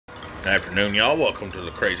Afternoon, y'all. Welcome to the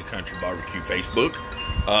Krazykountrybbq Facebook.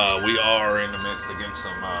 We are in the midst of getting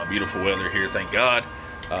some beautiful weather here, thank God.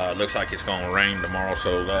 Looks like it's going to rain tomorrow,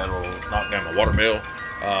 so that'll knock down my water bill.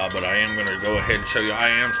 But I am going to go ahead and show you. I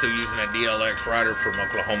am still using that DLX rider from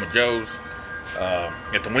Oklahoma Joe's.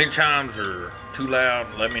 If the wind chimes are too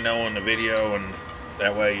loud, let me know in the video, and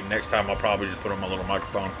that way next time I'll probably just put on my little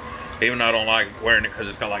microphone. Even though I don't like wearing it because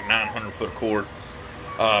it's got like 900 foot cord.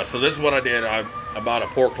 So this is what I did. I bought a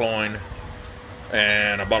pork loin,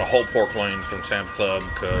 and I bought a whole pork loin from Sam's Club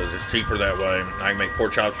because it's cheaper that way. I can make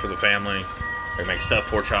pork chops for the family. I can make stuffed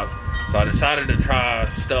pork chops. So I decided to try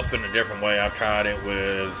stuff in a different way. I've tried it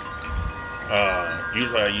with,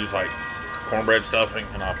 usually I use like cornbread stuffing,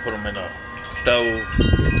 and I'll put them in the stove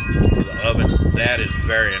or the oven. That is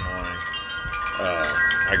very annoying.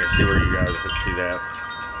 I can see where you guys could see that.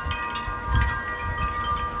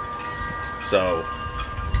 So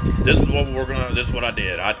this is what this is what I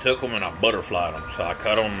did. I took them and I butterflied them. So I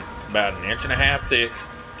cut them about 1.5 inches thick,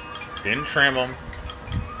 didn't trim them,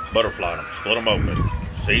 butterflied them, split them open,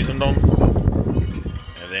 seasoned them,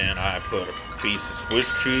 and then I put a piece of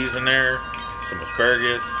Swiss cheese in there, some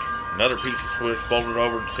asparagus, another piece of Swiss, folded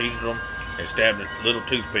over and seasoned them, and stabbed a little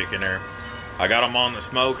toothpick in there. I got them on the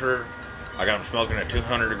smoker. I got them smoking at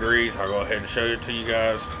 200 degrees. I'll go ahead and show it to you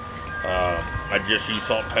guys. I just use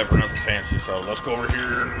salt and pepper, nothing fancy. So let's go over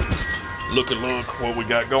here and look what we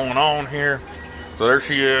got going on here. So there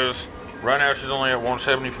she is. Right now she's only at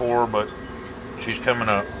 174, but she's coming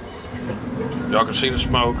up. Y'all can see the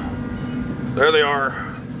smoke. There they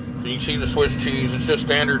are. You can see the Swiss cheese. It's just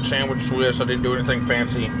standard sandwich Swiss. I didn't do anything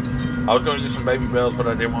fancy. I was going to use some baby bells, but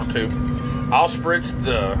I didn't want to. I'll spritz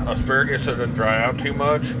the asparagus so it doesn't dry out too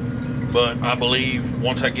much. But I believe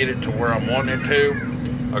once I get it to where I'm wanting it to,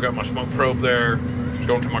 I got my smoke probe there, it's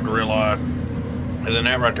going to my grill eye, and then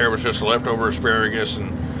that right there was just leftover asparagus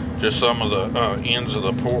and just some of the ends of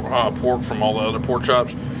the pork from all the other pork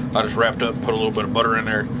chops. I just wrapped up, put a little bit of butter in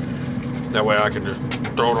there. That way I can just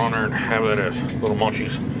throw it on there and have it as little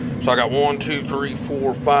munchies. So I got 1, 2, 3,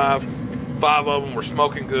 4, 5. 5 of them were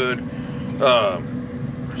smoking good.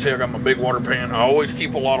 See, I got my big water pan. I always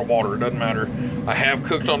keep a lot of water, it doesn't matter. I have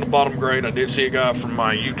cooked on the bottom grate. I did see a guy from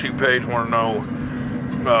my YouTube page want to know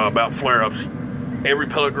about flare-ups. Every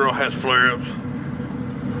pellet grill has flare-ups.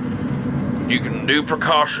 You can do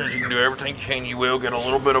precautions, you can do everything you can. You will get a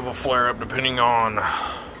little bit of a flare-up depending on,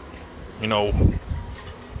 you know,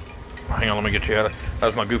 hang on, let me get you out of,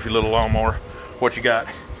 that's my goofy little lawnmower, what you got.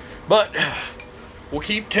 But we'll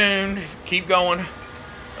keep tuned, keep going,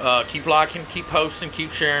 keep liking, keep posting,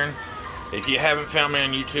 keep sharing. If you haven't found me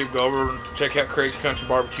on YouTube, go over and check out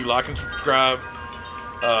Krazykountrybbq, like and subscribe.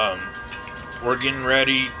 We're getting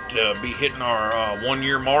ready to be hitting our 1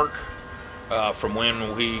 year mark from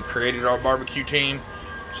when we created our barbecue team.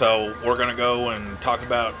 So we're going to go and talk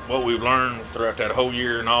about what we've learned throughout that whole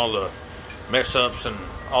year and all the mess ups and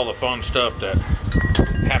all the fun stuff that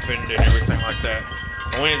happened and everything like that.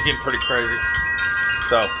 The wind's getting pretty crazy.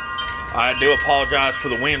 So I do apologize for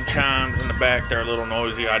the wind chimes in the back. They're a little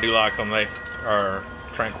noisy. I do like them. They are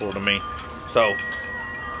tranquil to me. So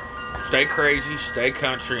stay crazy, stay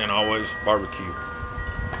country, and always barbecue.